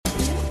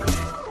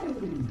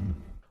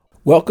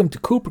Welcome to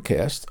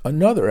Coopercast,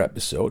 another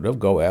episode of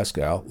Go Ask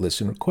Al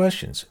Listener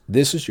Questions.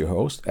 This is your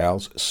host,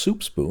 Al's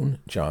soup spoon,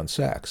 John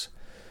Sachs.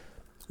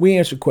 We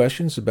answer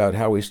questions about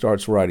how he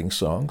starts writing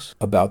songs,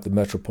 about the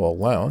Metropole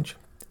Lounge,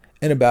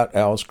 and about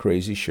Al's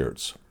crazy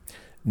shirts.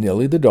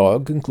 Nilly the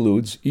Dog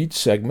concludes each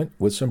segment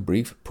with some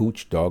brief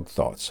pooch dog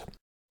thoughts.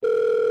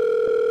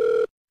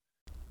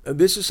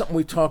 This is something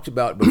we talked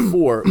about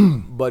before,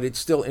 but it's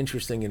still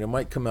interesting and it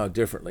might come out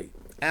differently.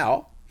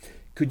 Al,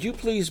 could you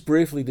please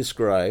briefly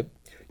describe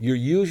your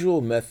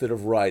usual method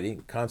of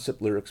writing,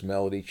 concept, lyrics,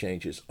 melody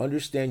changes?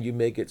 Understand you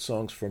may get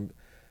songs from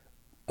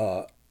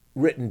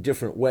written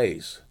different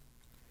ways.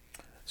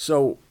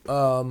 So,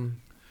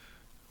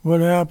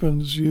 what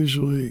happens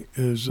usually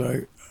is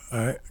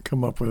I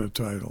come up with a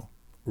title.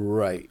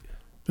 Right.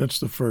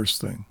 That's the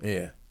first thing.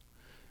 Yeah.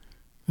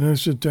 Then I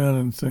sit down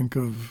and think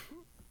of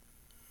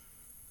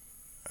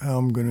how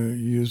I'm going to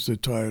use the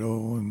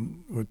title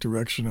and what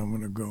direction I'm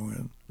going to go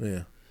in.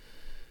 Yeah.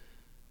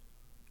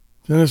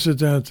 Then I sit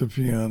down at the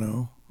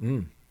piano,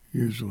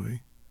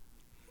 usually,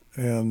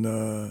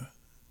 and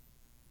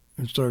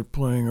start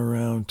playing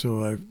around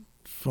until I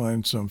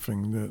find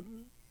something that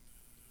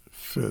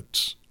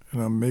fits,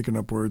 and I'm making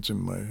up words in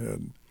my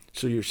head.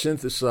 So you're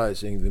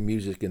synthesizing the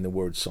music and the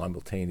words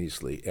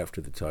simultaneously after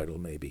the title,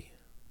 maybe?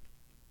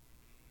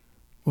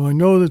 Well, I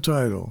know the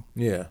title.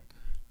 Yeah.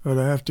 But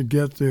I have to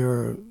get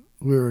there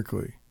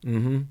lyrically.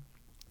 Mm-hmm.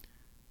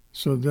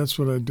 So that's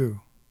what I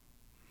do.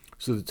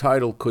 So the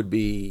title could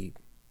be...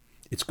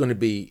 It's going to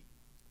be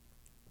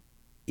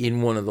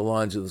in one of the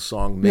lines of the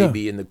song,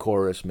 maybe in the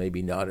chorus,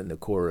 maybe not in the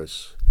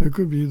chorus. It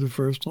could be the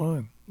first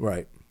line.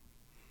 Right.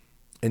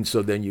 And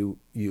so then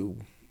you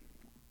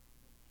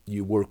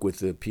work with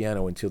the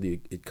piano until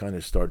it kind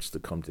of starts to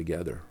come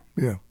together.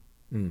 Yeah.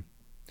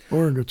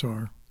 Or a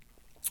guitar.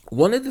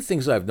 One of the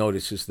things I've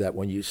noticed is that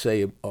when you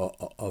say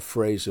a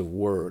phrase of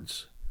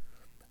words,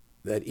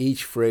 that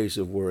each phrase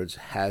of words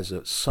has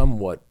a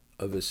somewhat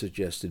of a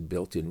suggested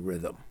built-in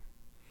rhythm.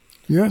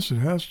 Yes, it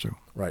has to.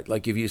 Right,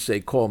 like if you say,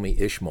 call me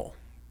Ishmael,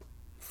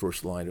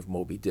 first line of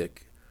Moby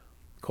Dick,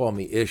 call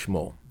me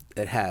Ishmael,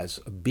 it has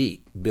a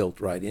beat built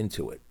right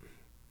into it.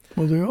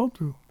 Well, they all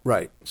do.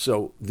 Right,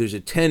 so there's a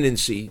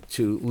tendency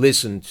to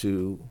listen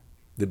to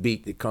the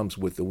beat that comes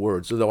with the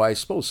words, although I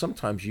suppose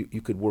sometimes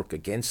you could work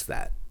against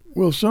that.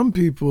 Well, some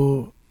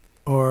people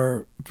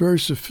are very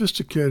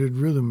sophisticated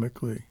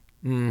rhythmically,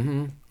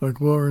 like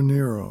Laura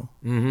Nero.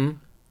 Mm-hmm.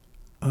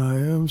 I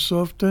am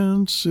soft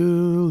and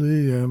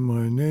silly, and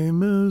my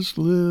name is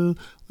Lily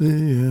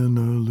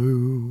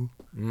Lou.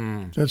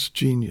 That's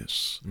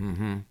genius.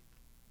 Mm-hmm.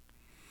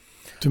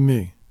 To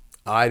me.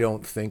 I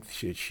don't think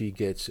she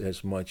gets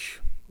as much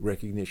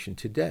recognition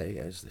today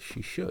as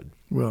she should.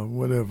 Well,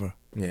 whatever.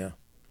 Yeah,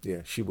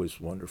 she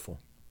was wonderful.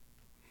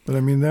 But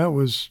I mean, that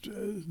was,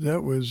 I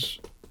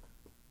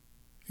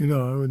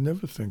would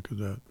never think of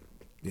that.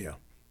 Yeah.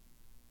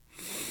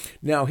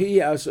 Now he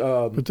has.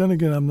 But then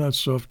again, I'm not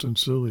soft and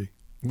silly.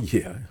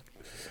 Yeah.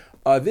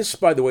 By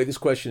the way, this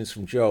question is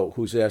from Joe,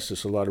 who's asked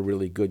us a lot of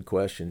really good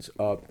questions.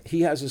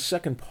 He has a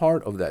second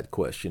part of that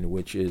question,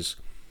 which is,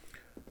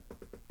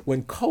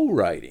 when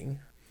co-writing,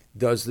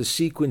 does the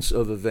sequence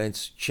of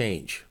events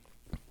change?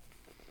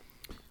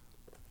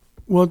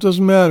 Well, it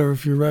doesn't matter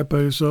if you write by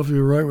yourself or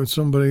you write with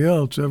somebody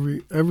else.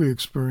 Every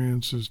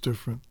experience is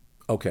different.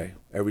 Okay.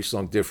 Every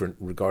song different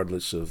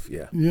regardless of,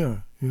 Yeah,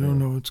 you don't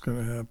know what's going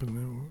to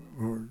happen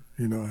or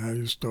how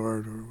you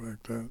start or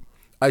like that.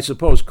 I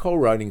suppose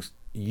co-writing,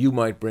 you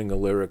might bring a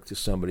lyric to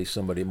somebody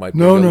might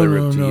bring a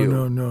lyric to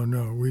you.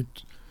 No. We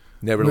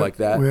never like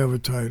that? We have a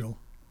title.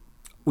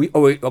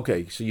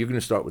 Okay, so you're going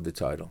to start with the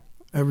title.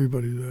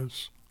 Everybody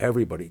does.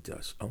 Everybody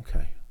does.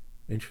 Okay.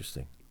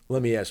 Interesting.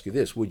 Let me ask you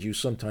this. Would you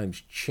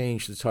sometimes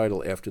change the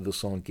title after the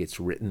song gets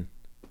written?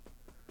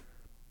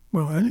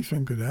 Well,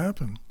 anything could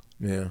happen.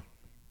 Yeah.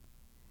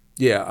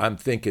 Yeah, I'm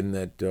thinking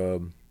that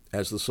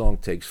as the song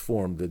takes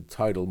form, the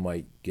title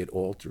might get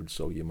altered,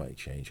 so you might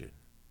change it.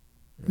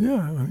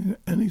 Yeah, I mean,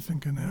 anything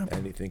can happen.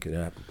 Anything can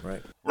happen,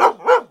 right?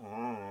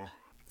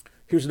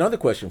 Here's another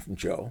question from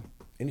Joe,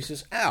 and he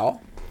says,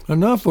 Al.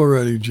 Enough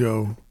already,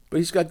 Joe. But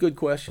he's got good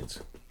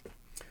questions.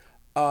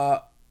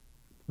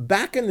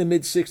 Back in the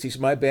mid-'60s,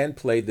 my band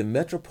played the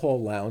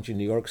Metropole Lounge in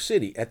New York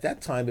City. At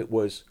that time, it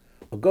was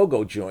a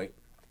go-go joint.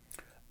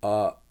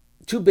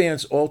 Two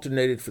bands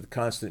alternated for the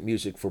constant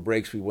music. For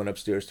breaks, we went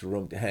upstairs to a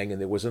room to hang,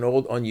 and there was an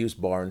old unused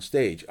bar and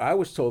stage. I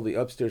was told the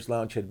upstairs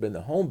lounge had been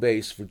the home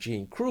base for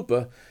Gene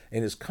Krupa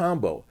and his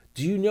combo.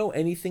 Do you know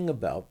anything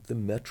about the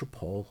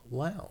Metropole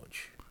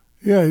Lounge?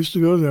 Yeah, I used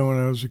to go there when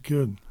I was a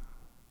kid.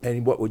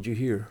 And what would you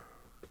hear?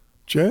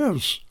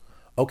 Jazz.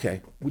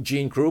 Okay. With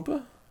Gene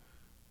Krupa?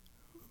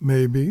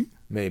 Maybe.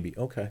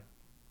 Okay.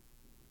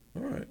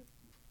 All right.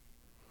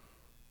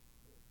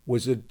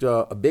 Was it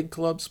a big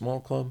club, small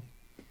club?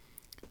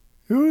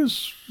 It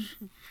was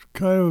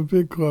kind of a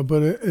big club,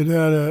 but it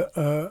had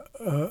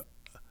a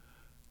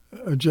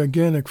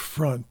gigantic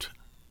front.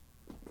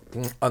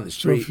 On the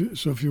street?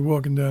 So if you're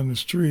walking down the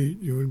street,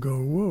 you would go,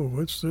 whoa,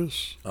 what's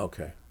this?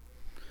 Okay.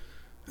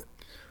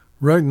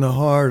 right in the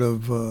heart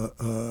of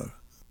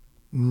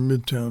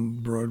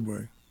Midtown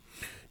Broadway.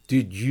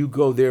 Did you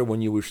go there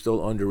when you were still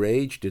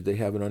underage? Did they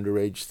have an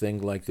underage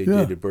thing like they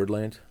did at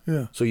Birdland?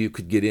 Yeah. So you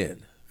could get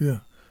in?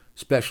 Yeah.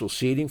 Special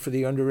seating for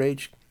the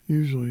underage?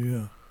 Usually,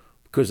 yeah.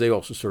 Because they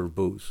also serve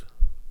booze.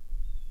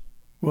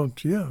 Well,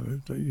 yeah,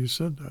 you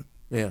said that.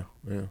 Yeah.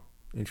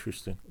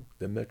 Interesting.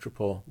 The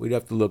Metropole. We'd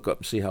have to look up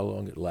and see how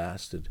long it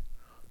lasted.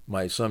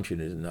 My assumption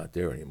is it's not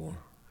there anymore.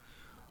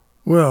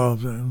 Well,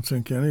 I don't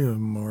think any of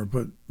them are,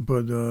 but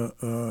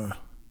I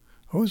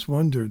always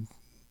wondered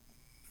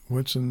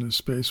what's in the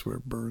space where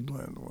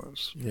Birdland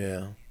was.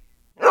 Yeah.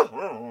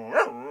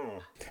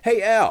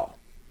 Hey, Al,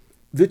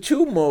 the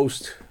two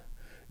most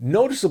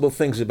noticeable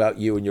things about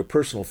you in your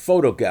personal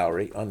photo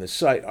gallery on the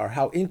site are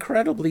how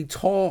incredibly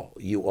tall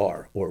you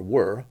are, or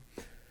were,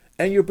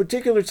 and your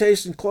particular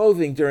taste in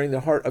clothing during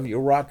the heart of your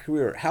rock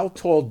career. How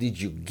tall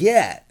did you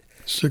get?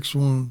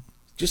 6'1".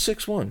 Just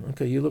 6'1".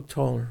 Okay, you look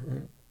taller.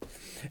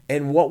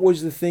 And what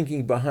was the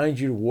thinking behind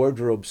your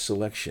wardrobe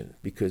selection?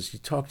 Because you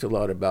talked a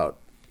lot about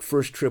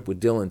first trip with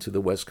Dylan to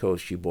the West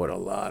Coast. You bought a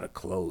lot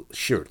of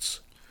shirts.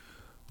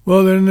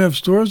 Well, they didn't have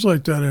stores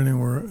like that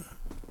anywhere.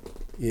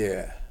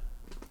 Yeah.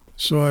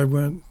 So I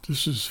went,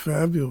 this is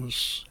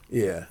fabulous.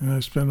 Yeah. And I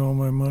spent all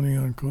my money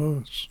on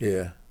clothes.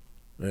 Yeah.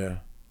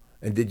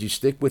 And did you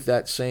stick with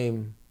that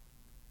same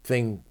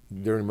thing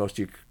during most of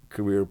your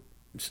career,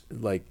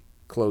 like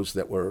clothes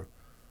that were...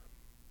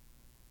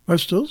 I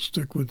still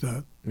stick with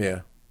that.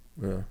 Yeah.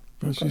 If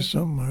I see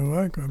something I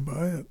like, I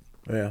buy it.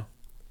 Yeah.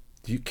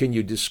 Can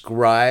you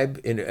describe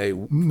in a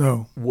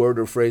word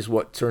or phrase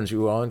what turns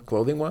you on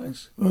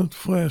clothing-wise? Well, it's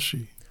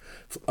flashy.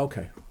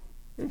 Okay.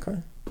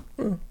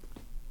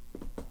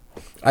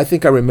 I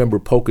think I remember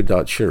polka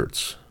dot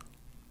shirts,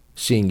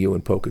 seeing you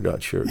in polka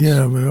dot shirts.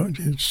 Yeah, but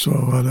you saw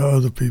a lot of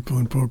other people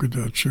in polka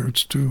dot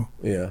shirts, too.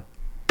 Yeah.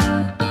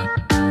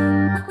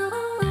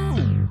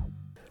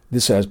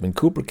 This has been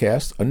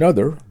Coopercast,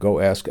 another Go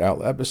Ask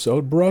Al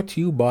episode brought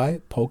to you by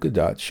Polka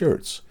Dot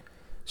Shirts.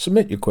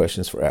 Submit your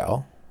questions for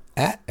Al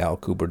at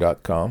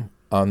alcooper.com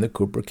on the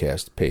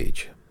Coopercast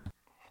page.